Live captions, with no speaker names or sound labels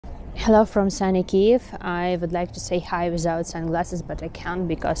Hello from sunny Kyiv. I would like to say hi without sunglasses, but I can't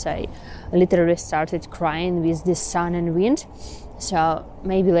because I literally started crying with the sun and wind. So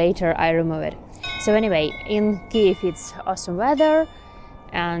maybe later I remove it. So anyway, in Kyiv it's awesome weather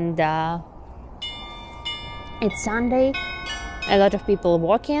and it's Sunday. A lot of people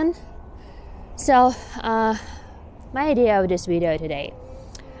walking. So my idea of this video today.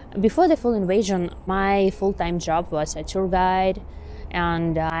 Before the full invasion, my full-time job was a tour guide,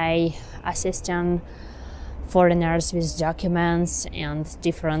 and I assisted foreigners with documents and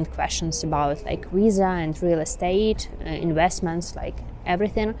different questions about like visa and real estate, investments, like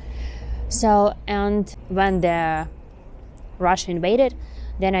everything. So, and when the Russia invaded,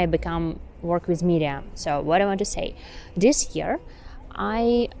 then I become work with media. So what I want to say, this year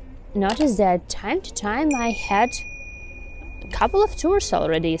I noticed that time to time I had a couple of tours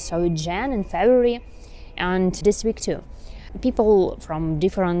already, so Jan and February and this week too. People from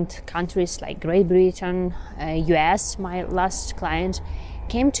different countries like Great Britain, US, my last client,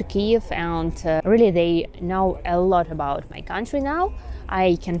 came to Kyiv, and really they know a lot about my country now.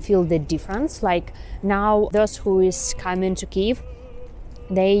 I can feel the difference. Like now those who is coming to Kyiv,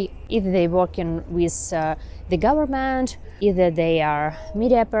 either they working with the government, either they are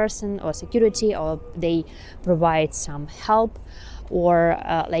media person or security, or they provide some help, or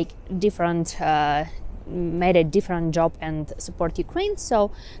like different made a different job and support Ukraine.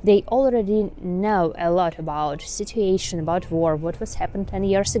 So they already know a lot about situation, about war, what was happened 10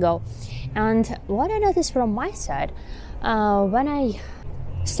 years ago. And what I noticed from my side, when I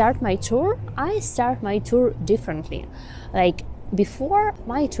start my tour, I start my tour differently. Like before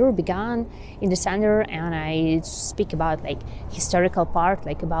my tour began in the center, and I speak about like historical part,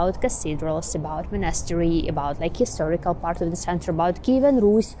 like about cathedrals, about monastery, about like historical part of the center, about Kyiv and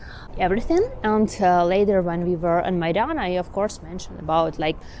Rus, everything. And later when we were on Maidan, I of course mentioned about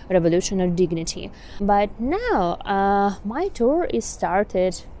like revolutionary dignity. But now my tour is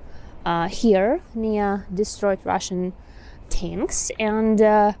started here near destroyed Russian tanks, and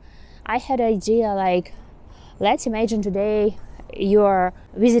I had an idea like, let's imagine today you are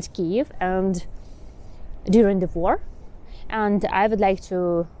visit Kyiv and during the war, and I would like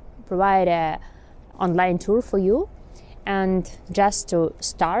to provide a online tour for you, and just to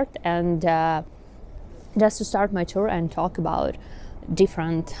start my tour and talk about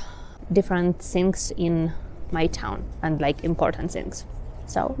different things in my town and like important things.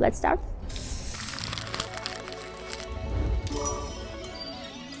 So let's start.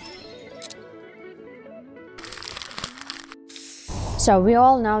 So we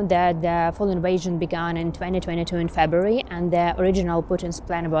all know that the full invasion began in 2022 in February, and the original Putin's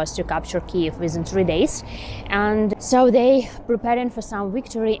plan was to capture Kyiv within 3 days. And so they preparing for some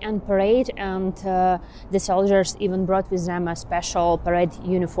victory and parade, and the soldiers even brought with them a special parade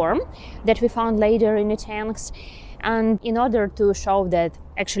uniform that we found later in the tanks. And in order to show that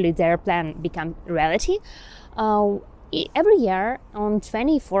actually their plan became reality, every year on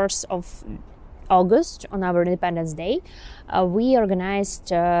 24th of August, on our Independence Day, we organized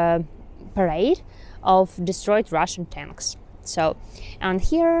a parade of destroyed Russian tanks. So, and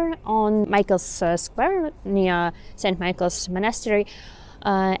here on Michael's Square near St. Michael's Monastery,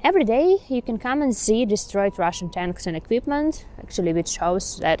 every day you can come and see destroyed Russian tanks and equipment, actually, which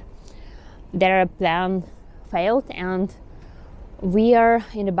shows that their plan failed, and we are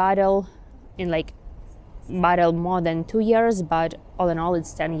in a battle more than 2 years, but all in all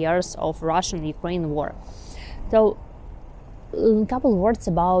it's 10 years of Russian-Ukraine war. So a couple words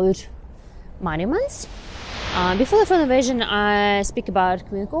about monuments. Before the full invasion, I speak about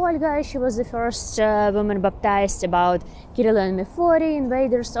Queen Olga. She was the first woman baptized, about Kirill and Methody,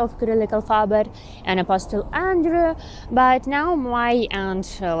 invaders of Cyrillic alphabet, and Apostle Andrew. But now my and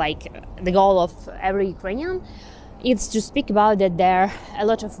like the goal of every Ukrainian, it's to speak about that there are a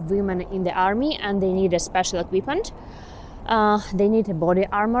lot of women in the army, and they need a special equipment. They need a body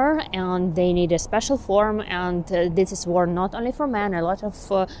armor, and they need a special form, and this is worn not only for men. A lot of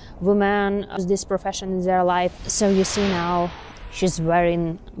women use this profession in their life. So you see now she's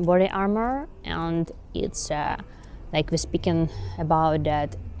wearing body armor, and it's like we're speaking about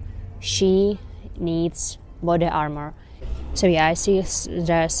that she needs body armor. So yeah, I see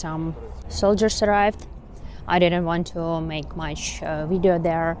there are some soldiers arrived. I didn't want to make much video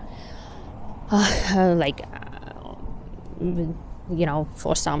there, you know,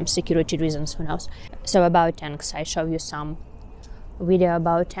 for some security reasons, who knows. So about tanks, I show you some video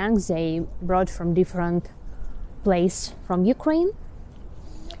about tanks they brought from different place from Ukraine,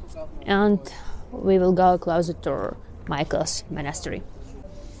 and we will go closer to Michael's Monastery.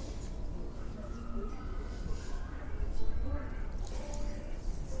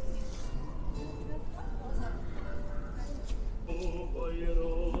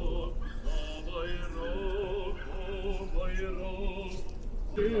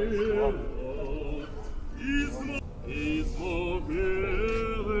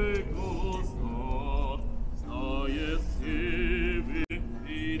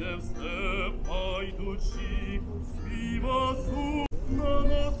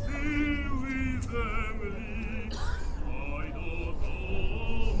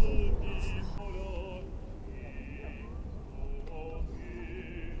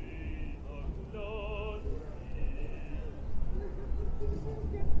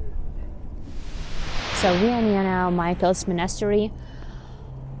 So we are near now Michael's Monastery.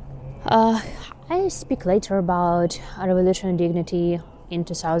 I speak later about revolution and dignity in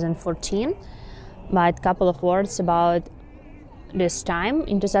 2014, but a couple of words about this time.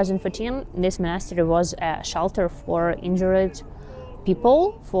 In 2014, this monastery was a shelter for injured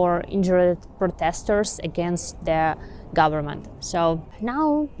people, for injured protesters against the government. So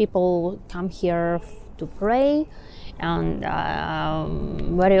now people come here to pray, and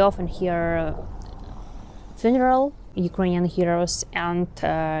very often hear funeral Ukrainian heroes. And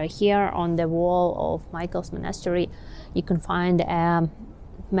here on the wall of Michael's Monastery, you can find a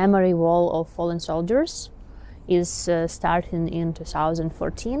memory wall of fallen soldiers. Is starting in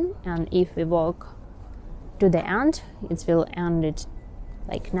 2014, and if we walk to the end, it will end it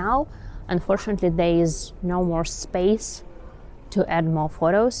like now. Unfortunately, there is no more space to add more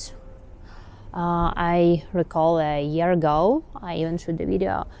photos. I recall a year ago, I even shot the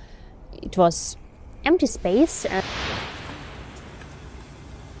video, it was empty space.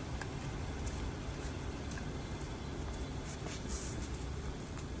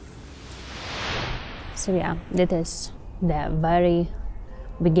 So yeah, that is the very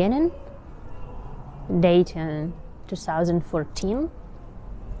beginning, date in 2014.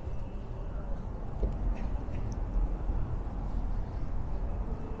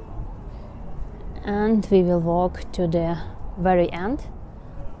 And we will walk to the very end.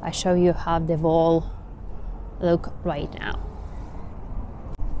 I show you how the wall look right now.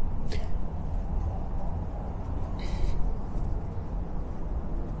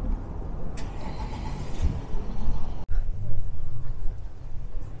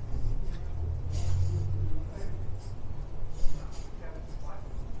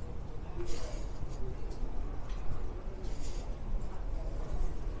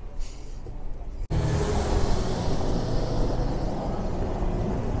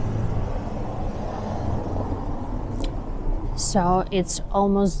 So it's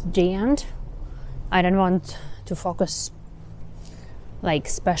almost the end. I don't want to focus like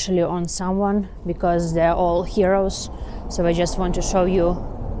especially on someone because they're all heroes. So I just want to show you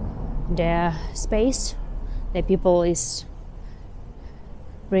the space. The people is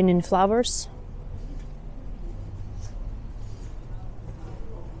bringing flowers.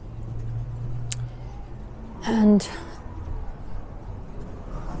 And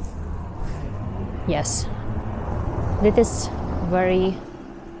yes, that is very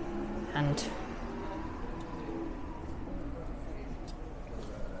end.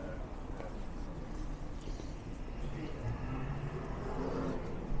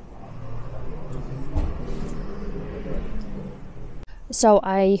 So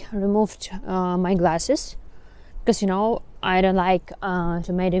I removed my glasses because, you know, I don't like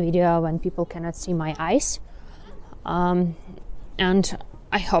to make a video when people cannot see my eyes, and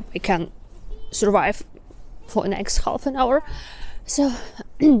I hope I can survive for the next half an hour. So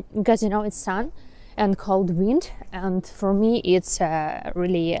because, you know, it's sun and cold wind, and for me it's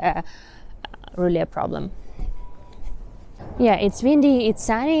really a problem. Yeah, it's windy, it's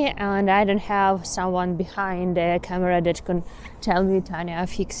sunny, and I don't have someone behind the camera that can tell me, Tanya,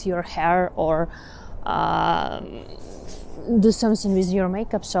 fix your hair or do something with your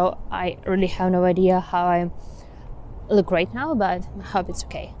makeup. So I really have no idea how I look right now, but I hope it's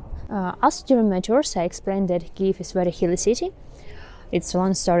okay. Also during my tours, I explained that Kyiv is a very hilly city. It's a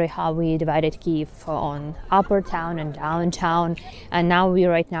long story how we divided Kyiv on upper town and downtown, and now we're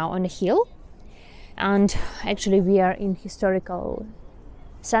right now on a hill. And actually we are in historical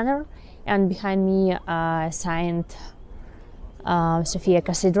center, and behind me Saint Sophia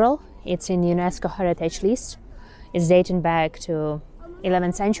Cathedral. It's in UNESCO Heritage List. It's dating back to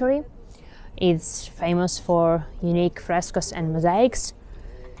 11th century. It's famous for unique frescoes and mosaics.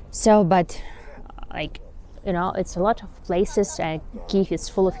 So, but like, you know, it's a lot of places. Kyiv is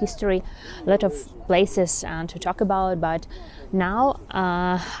full of history, a lot of places to talk about. But now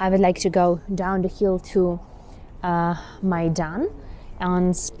I would like to go down the hill to Maidan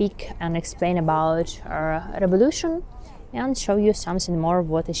and speak and explain about our revolution and show you something more of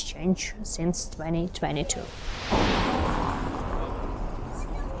what has changed since 2022.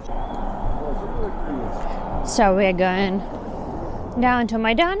 So we're going down to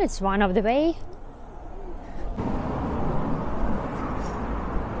Maidan. It's one of the way.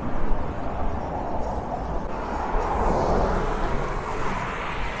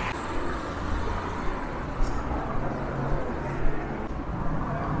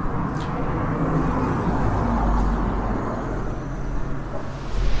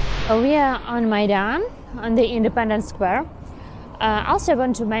 We are on Maidan, on the Independence Square. Also, I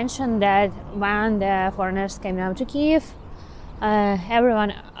want to mention that when the foreigners came down to Kyiv,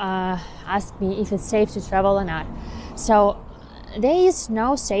 everyone asked me if it's safe to travel or not. So there is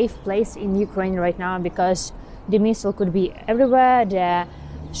no safe place in Ukraine right now because the missile could be everywhere, the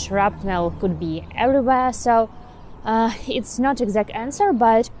shrapnel could be everywhere. So it's not exact answer,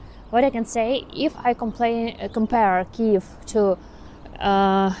 but what I can say, if I compare Kyiv to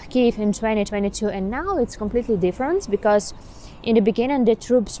Kyiv in 2022 and now, it's completely different, because in the beginning the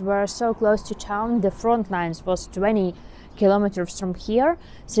troops were so close to town, the front lines was 20 kilometers from here,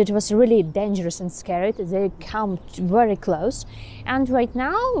 so it was really dangerous and scary. They come very close, and right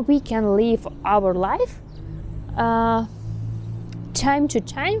now we can live our life time to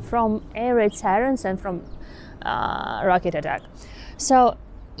time from air raid sirens and from rocket attack. So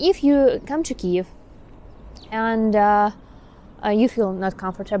if you come to Kyiv and you feel not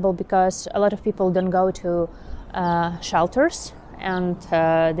comfortable because a lot of people don't go to shelters and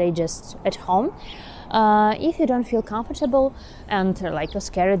they just at home, if you don't feel comfortable and like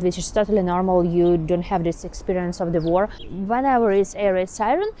scared, which is totally normal, you don't have this experience of the war, whenever is air raid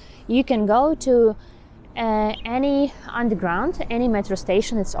siren, you can go to any underground, any metro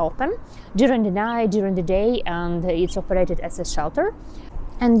station. It's open during the night, during the day, and it's operated as a shelter,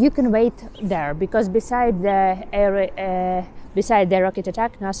 and you can wait there, because beside the rocket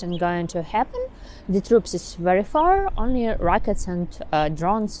attack nothing going to happen. The troops is very far, only rockets and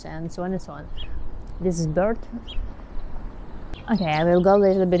drones and so on and so on. This is bird. Okay, I will go a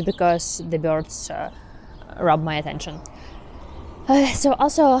little bit because the birds rob my attention. So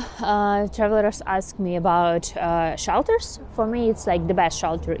also travelers ask me about shelters. For me, it's like the best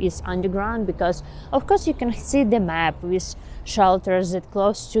shelter is underground, because of course you can see the map with shelters that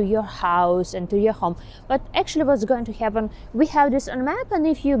close to your house and to your home, but actually what's going to happen, we have this on map, and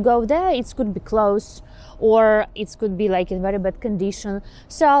if you go there it could be closed or it could be like in very bad condition.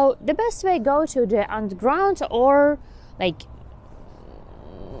 So the best way, go to the underground, or you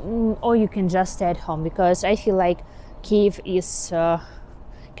can just stay at home, because I feel like Kyiv is,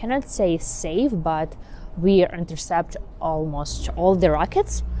 cannot say safe, but we intercept almost all the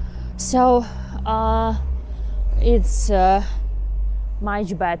rockets. So it's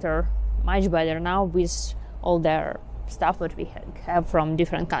much better now with all their stuff that we have from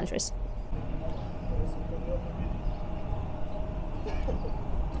different countries.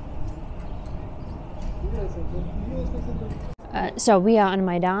 So we are on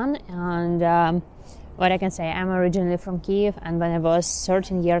Maidan, and what I can say, I'm originally from Kyiv, and when I was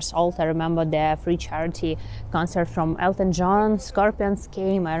 13 years old, I remember the free charity concert from Elton John, Scorpions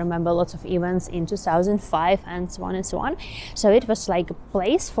came. I remember lots of events in 2005 and so on and so on. So it was like a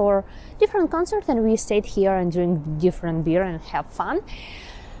place for different concerts, and we stayed here and drink different beer and have fun.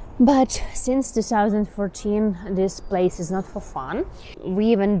 But since 2014, this place is not for fun. We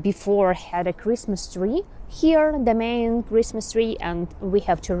even before had a Christmas tree here, the main Christmas tree, and we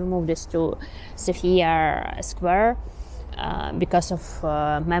have to remove this to Sophia Square because of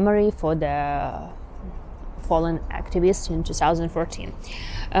memory for the fallen activists in 2014.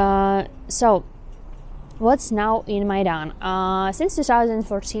 So what's now in Maidan? Since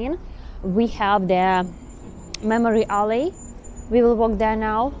 2014, we have the memory alley. We will walk there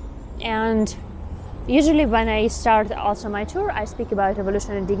now, and usually when I start also my tour, I speak about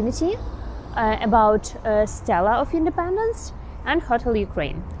revolution and dignity, about Stella of Independence and Hotel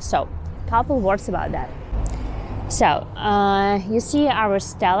Ukraine. So, couple words about that. So, you see our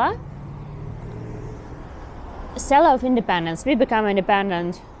Stella of Independence. We become an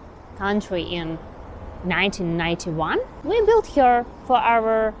independent country in 1991. We built here for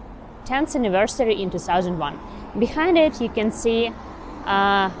our 10th anniversary in 2001. Behind it you can see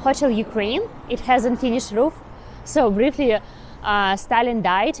Hotel Ukraine. It has unfinished roof. So briefly, Stalin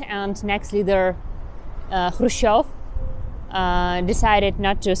died, and next leader Khrushchev decided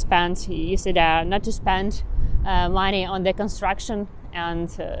not to spend, money on the construction, and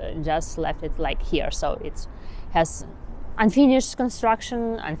just left it like here. So it has unfinished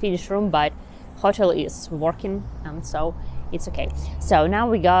construction, unfinished room, but hotel is working, and so it's okay. So now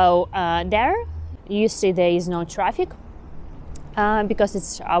we go there. You see there is no traffic because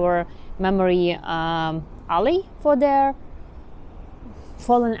it's our memory alley for their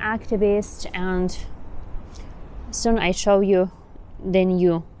fallen activists, and soon I show you the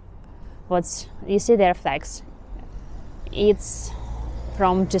new. You see their flags. It's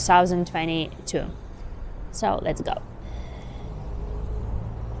from 2022. So let's go.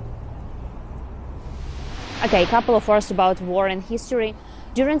 Okay, a couple of words about war and history.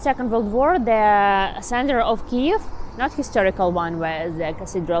 During Second World War, the center of Kyiv, not historical one where the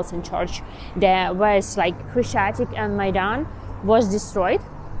cathedrals and church, where it's like Khreshchatyk and Maidan, was destroyed.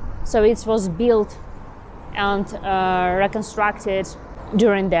 So it was built and reconstructed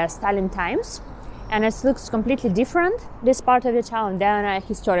during the Stalin times. And it looks completely different, this part of the town, than a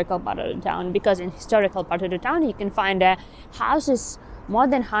historical part of the town, because in historical part of the town you can find houses more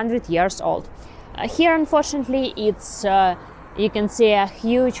than 100 years old. Here, unfortunately, it's you can see a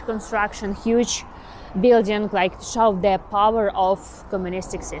huge construction, huge building, like to show the power of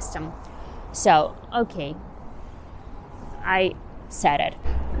communistic system. So, okay, I said it.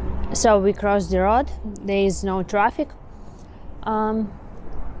 So we crossed the road, there is no traffic.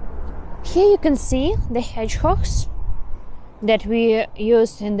 Here you can see the hedgehogs that we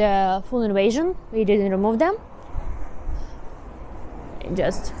used in the full invasion. We didn't remove them.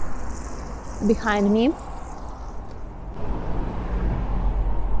 Just behind me.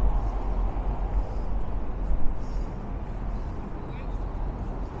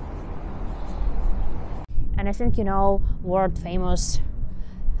 And I think you know world famous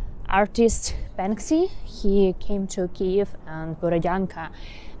artist Banksy. He came to Kyiv and Borodyanka,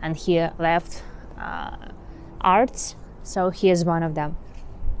 and he left arts, so he is one of them.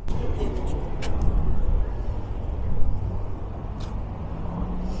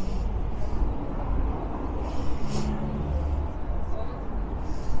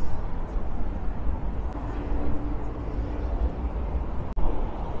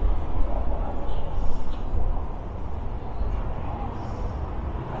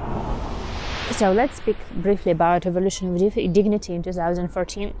 So let's speak briefly about evolution of dignity in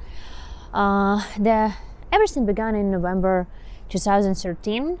 2014. Everything began in November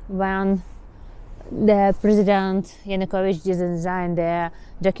 2013 when the President Yanukovych designed the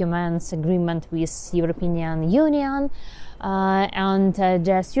documents agreement with European Union, and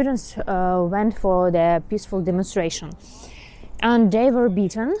the students went for the peaceful demonstration. And they were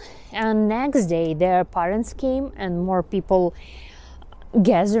beaten, and next day their parents came and more people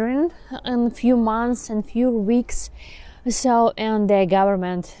gathering in few months and few weeks. So, and the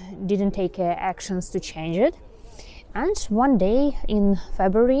government didn't take actions to change it. And one day in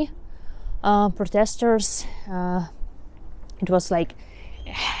February, protesters, it was like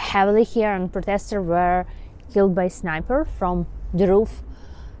heavily here, and protesters were killed by sniper from the roof.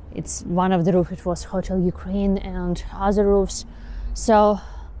 It's one of the roof, it was Hotel Ukraine and other roofs. So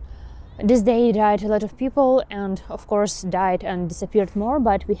this day died a lot of people, and of course died and disappeared more,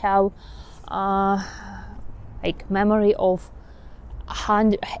 but we have like memory of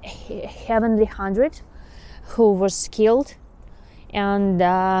heavenly 100 who was killed, and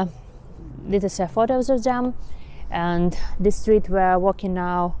this is photos of them. And the street we're walking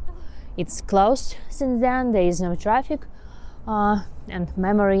now, it's closed since then, there is no traffic, and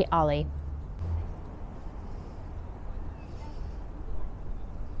memory alley.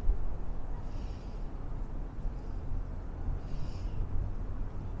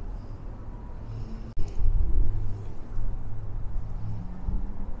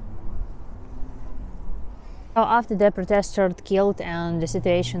 So after the protesters killed and the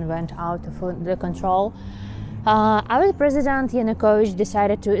situation went out of the control, our president Yanukovych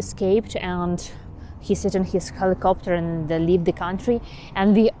decided to escape, and he sit in his helicopter and leave the country.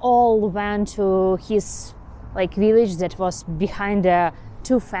 And we all went to his village that was behind the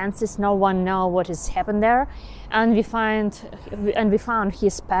two fences. No one know what has happened there, and we found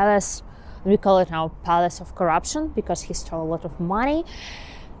his palace. We call it now Palace of Corruption because he stole a lot of money.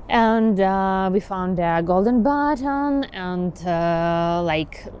 And we found a golden button and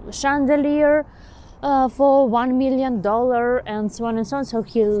chandelier for $1 million and so on and so on. So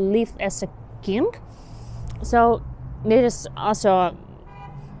he lived as a king. So it is also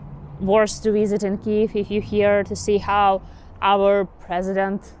worth to visit in Kyiv if you're here to see how our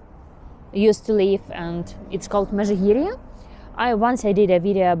president used to live, and it's called Межигір'я. Once I did a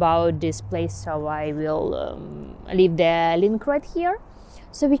video about this place, so I will leave the link right here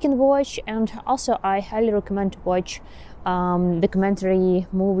so we can watch. And also I highly recommend to watch documentary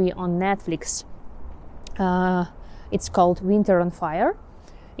movie on Netflix. It's called Winter on Fire.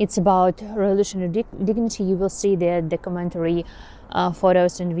 It's about revolutionary dignity. You will see the documentary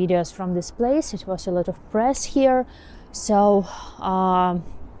photos and videos from this place. It was a lot of press here, so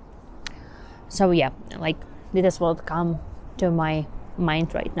yeah, this is what come to my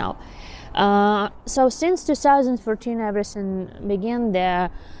mind right now. So since 2014 everything began.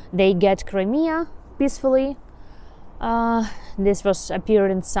 They get Crimea peacefully. This was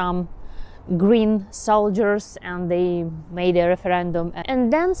appeared in some green soldiers, and they made a referendum,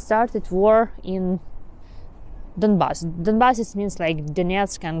 and then started war in Donbass. Donbass means like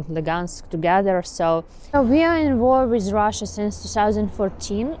Donetsk and Lugansk together. So we are in war with Russia since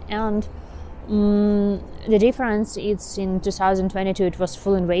 2014, and The difference is in 2022 it was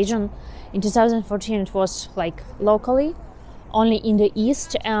full invasion. In 2014 it was like locally, only in the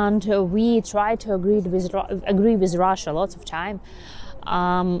east, and we tried to agree with Russia lots of time.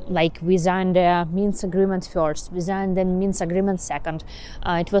 Like we signed the Minsk agreement first, we signed the Minsk agreement second.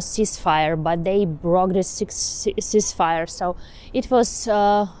 It was ceasefire, but they broke the ceasefire. So it was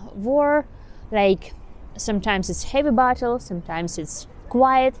war. Like sometimes it's heavy battle, sometimes it's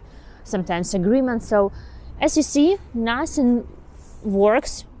quiet, sometimes agreement. So as you see, nothing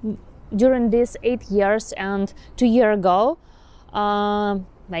works during these 8 years. And 2 years ago,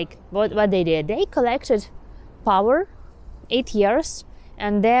 like what they did, they collected power 8 years,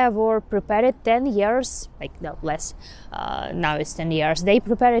 and they were prepared 10 years, like no less, now it's 10 years. They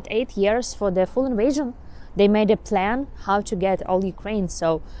prepared 8 years for the full invasion. They made a plan how to get all Ukraine.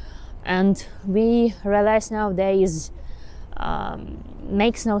 So, and we realize now there is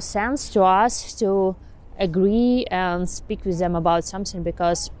makes no sense to us to agree and speak with them about something,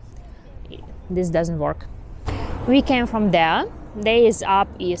 because this doesn't work. We came from there. There is up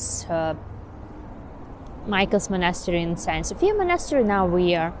is Michael's Monastery in Tanya Fiona Monastery. Now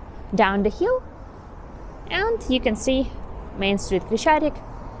we are down the hill, and you can see Main Street Krishchatik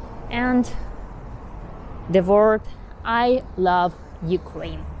and the word "I love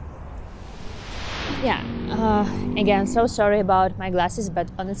Ukraine." Yeah, again, so sorry about my glasses,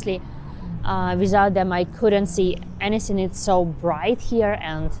 but honestly, without them I couldn't see anything. It's so bright here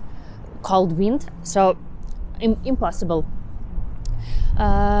and cold wind, so impossible.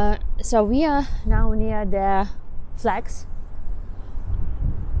 So we are now near the flags.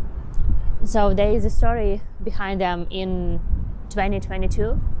 So there is a story behind them. In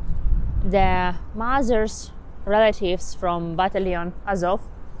 2022, the mothers' relatives from battalion Azov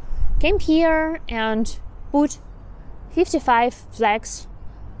came here and put 55 flags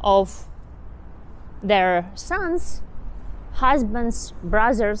of their sons, husbands,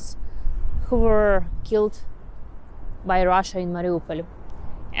 brothers who were killed by Russia in Mariupol.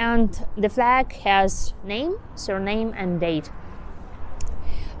 And the flag has name, surname, and date.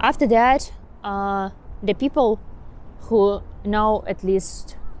 After that, the people who know at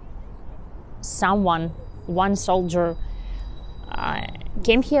least someone, one soldier,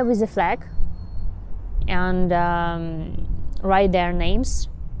 came here with a flag and write their names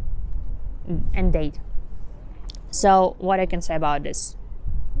and date. So what I can say about this,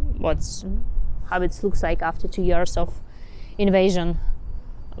 how it looks like after 2 years of invasion.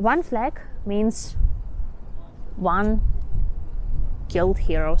 One flag means one killed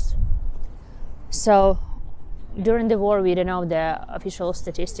heroes. So during the war we don't know the official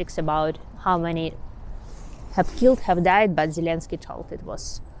statistics about how many have killed, have died, but Zelensky told it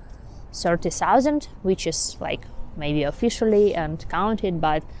was 30,000, which is like maybe officially and counted,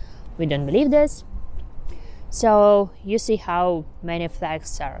 but we don't believe this. So you see how many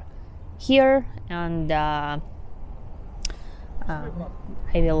flags are here, and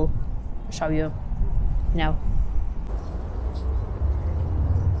I will show you now.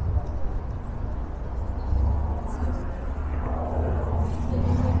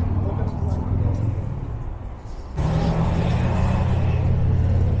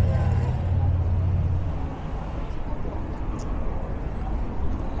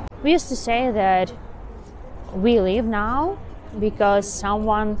 We used to say that we live now because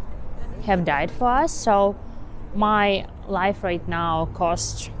someone have died for us. So my life right now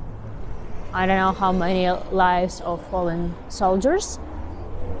costs I don't know how many lives of fallen soldiers.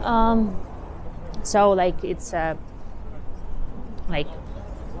 So like it's a like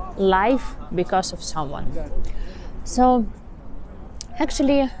life because of someone. So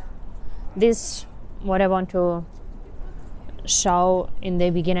actually this what I want to show in the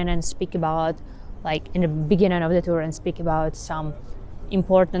beginning and speak about, like in the beginning of the tour, and speak about some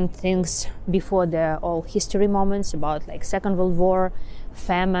important things before the all history moments, about like Second World War,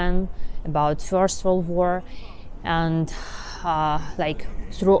 famine, about First World War, and like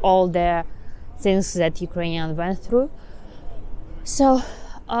through all the things that Ukrainians went through. So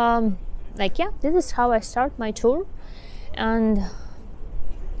like yeah, this is how I start my tour, and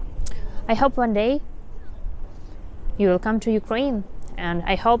I hope one day you will come to Ukraine, and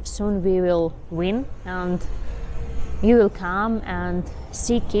I hope soon we will win and you will come and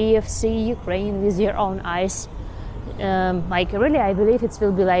see Kyiv, see Ukraine with your own eyes. Like really, I believe it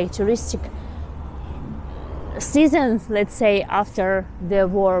will be like touristic season, let's say, after the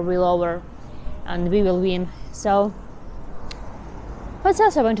war will over and we will win. So what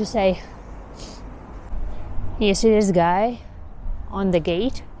else I want to say? You see this guy on the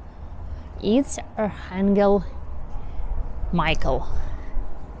gate? It's Archangel Michael.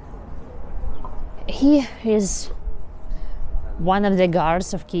 He is one of the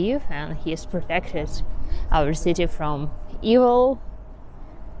guards of Kyiv, and he has protected our city from evil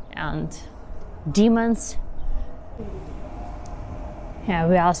and demons. Yeah,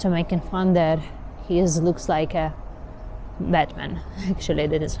 we're also making fun that he looks like a Batman. Actually,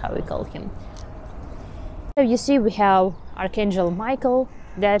 that is how we call him. So you see, we have Archangel Michael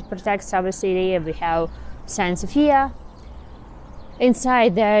that protects our city. We have Saint Sophia.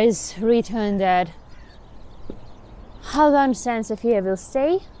 Inside there is written that how long Saint Sophia will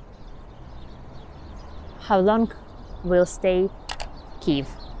stay, how long will stay Kyiv.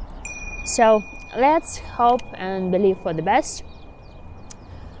 So let's hope and believe for the best.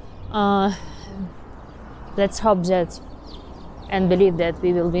 Let's hope that and believe that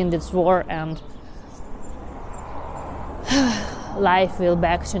we will win this war and life will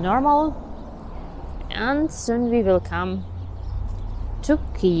back to normal, and soon we will come to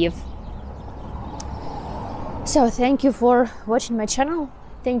Kyiv. So thank you for watching my channel.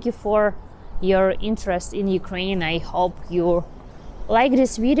 Thank you for your interest in Ukraine. I hope you like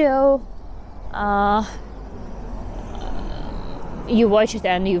this video. You watch it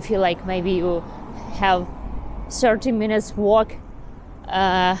and you feel like maybe you have 30 minutes walk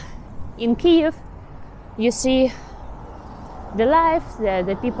in Kyiv. You see the life,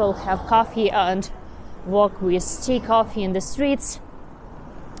 the people have coffee and walk with tea coffee in the streets.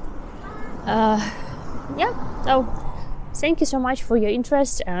 Yeah, so thank you so much for your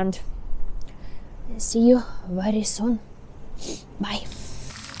interest, and see you very soon. Bye.